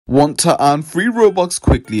Want to earn free Robux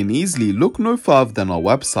quickly and easily? Look no further than our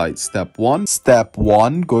website. Step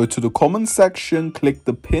 1, go to the comment section, click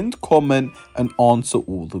the pinned comment and answer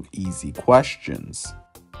all the easy questions.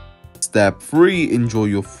 Step 3, enjoy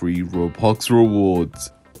your free Robux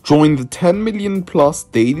rewards. Join the 10 million plus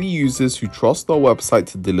daily users who trust our website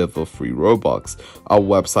to deliver free Robux. Our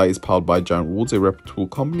website is powered by Giant Rewards, a reputable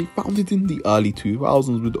company founded in the early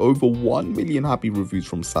 2000s with over 1 million happy reviews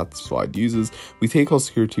from satisfied users. We take our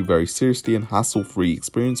security very seriously and hassle-free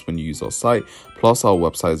experience when you use our site. Plus, our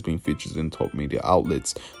website has been featured in top media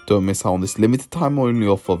outlets. Don't miss out on this limited time only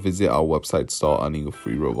offer. Visit our website to start earning your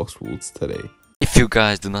free Robux rewards today. If you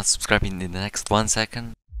guys do not subscribe in the next 1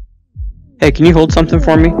 second. Hey, can you hold something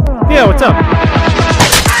for me? Yeah, what's up?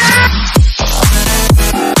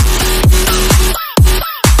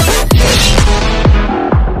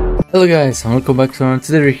 Hello guys, and welcome back to another.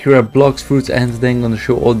 Today we're here at Blox Fruits, and today I'm going to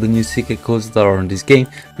show all the new secret codes that are in this game,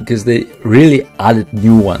 because they really added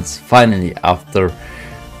new ones, finally, after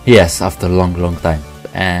a long time.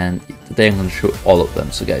 And today I'm going to show all of them.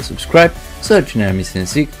 So guys, subscribe so that you never miss any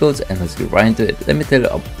secret codes, and let's get right into it. Let me tell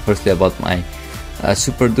you firstly about my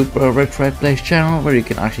super duper RedTritePlays channel, where you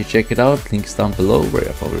can actually check it out. Links down below, where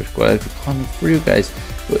I publish quite a bit of content for you guys.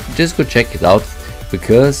 But just go check it out,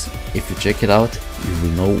 because if you check it out, you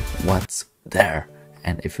will know what's there.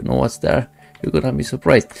 And if you know what's there, you're gonna be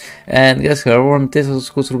surprised. And guys, everyone, this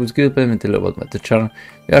is 𝐂𝐒𝐃𝐄𝐒. Let me tell you about my channel.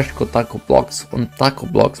 We actually got TacoBlox. On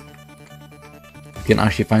TacoBlox, you can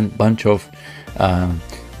actually find a bunch of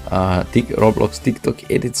Roblox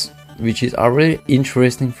TikTok edits, which is really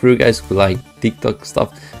interesting for you guys who like TikTok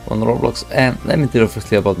stuff on Roblox. And let me tell you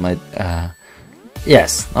firstly about my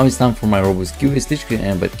yes, now it's time for my Roblox giveaways. Literally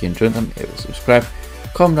anybody can join them if you subscribe,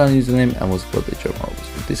 comment down username, and also put the join Roblox.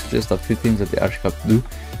 But this is just a few things that you actually have to do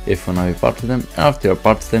if you want to be part of them. And after you're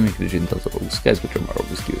part of them, you can join those Roblox. Guys, go join my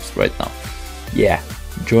Roblox giveaways right now. Yeah,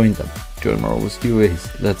 join them. Join my Roblox giveaways.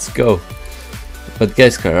 Let's go. But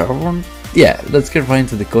guys, everyone, yeah, let's get right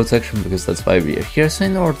into the code section, because that's why we are here. So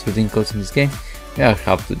in order to redeem codes in this game, you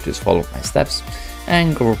have to just follow my steps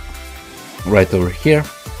and go right over here.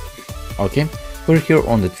 Okay, we're here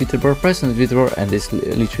on the Twitter bar, press on the Twitter bar, and this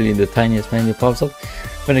literally the tiniest menu pops up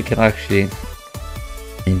when you can actually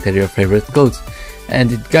enter your favorite codes.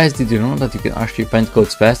 And guys, did you know that you can actually find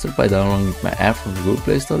codes faster by downloading my app from the Google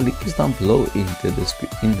Play Store? Link is down below in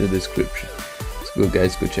the description. So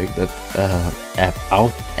guys, go check that app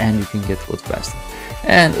out, and you can get codes faster.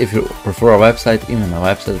 And if you prefer our website, even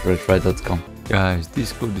our website, RedTrite.com. Guys,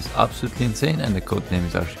 this code is absolutely insane, and the code name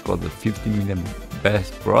is actually called the 50 million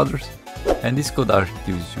best brothers. And this code actually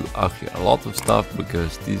gives you actually a lot of stuff,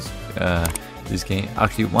 because this game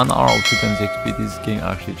actually 1 hour of 2 times XP. This game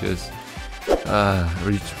actually just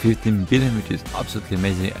reached 15 billion, which is absolutely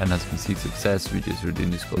amazing. And as you can see, success, we just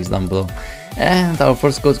redeemed this code is down below. And our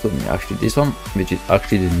first code is going to be actually this one, which is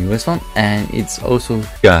actually the newest one, and it's also,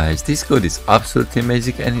 guys, this code is absolutely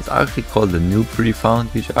amazing, and it's actually called the new pre-found,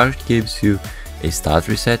 which actually gives you a stat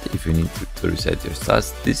reset if you need to reset your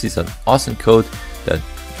stats. This is an awesome code that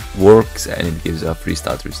works, and it gives you a free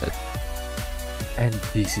stat reset. And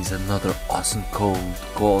this is another awesome code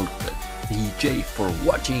called DJ for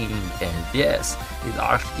watching, and yes, it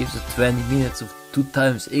actually gives you 20 minutes of 2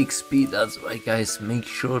 times XP. That's why guys, make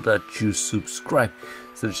sure that you subscribe.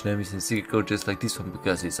 Search name is in secret code just like this one,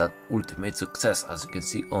 because it's an ultimate success, as you can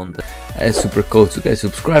see on the super code. So guys,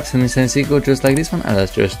 subscribe to me in secret code just like this one, and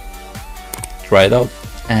let's just try it out.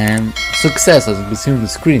 And success, as you can see on the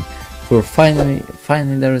screen, for finally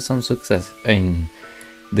there is some success in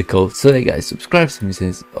the code. So hey guys, subscribe to me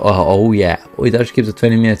since oh yeah, it actually gives you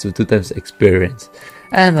 20 minutes with 2 times experience.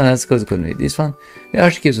 And the next code is going to be this one. It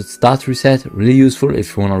actually gives a stat reset, really useful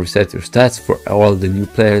if you want to reset your stats for all the new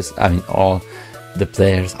players, I mean all the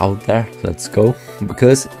players out there. Let's go,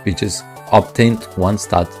 because we just obtained 1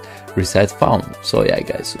 stat reset found. So yeah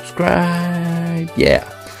guys, subscribe, yeah.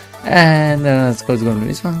 And the next code is going to be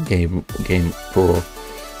this one, Game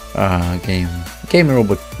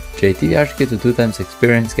Robot JT. Actually get to 2 times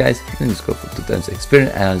experience, guys. Then just go for 2 times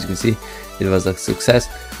experience, and as you can see, it was a success,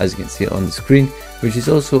 as you can see on the screen, which is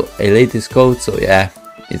also a latest code. So yeah,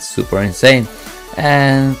 it's super insane.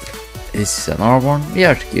 And this is another one. It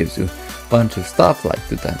actually gives you a bunch of stuff like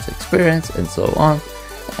 2 times experience and so on.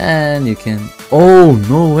 And you can, oh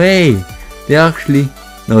no way, they actually,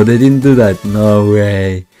 no, they didn't do that, no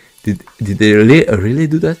way. Did they really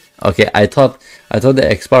do that? Okay, I thought they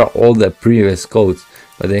expire all the previous codes,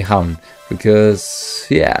 but they haven't, because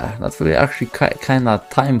yeah, that's really actually kind of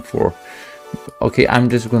time for. Okay, I'm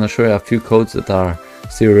just gonna show you a few codes that are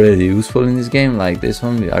still really useful in this game, like this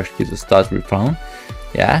one. We actually get the stat refound,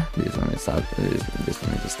 Yeah, this one is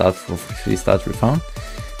a start for free start refund,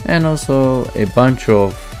 and also a bunch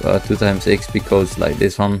of 2x XP codes like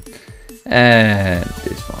this one and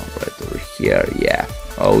this one right over here. Yeah,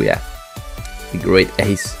 oh yeah, the great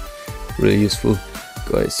ace, really useful.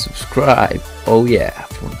 Guys, subscribe, oh yeah,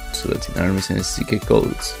 so that you never miss any secret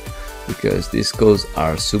codes, because these codes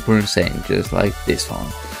are super insane, just like this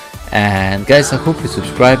one. And guys, I hope you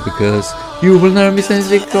subscribe because you will never miss any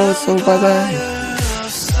secret codes. So bye bye.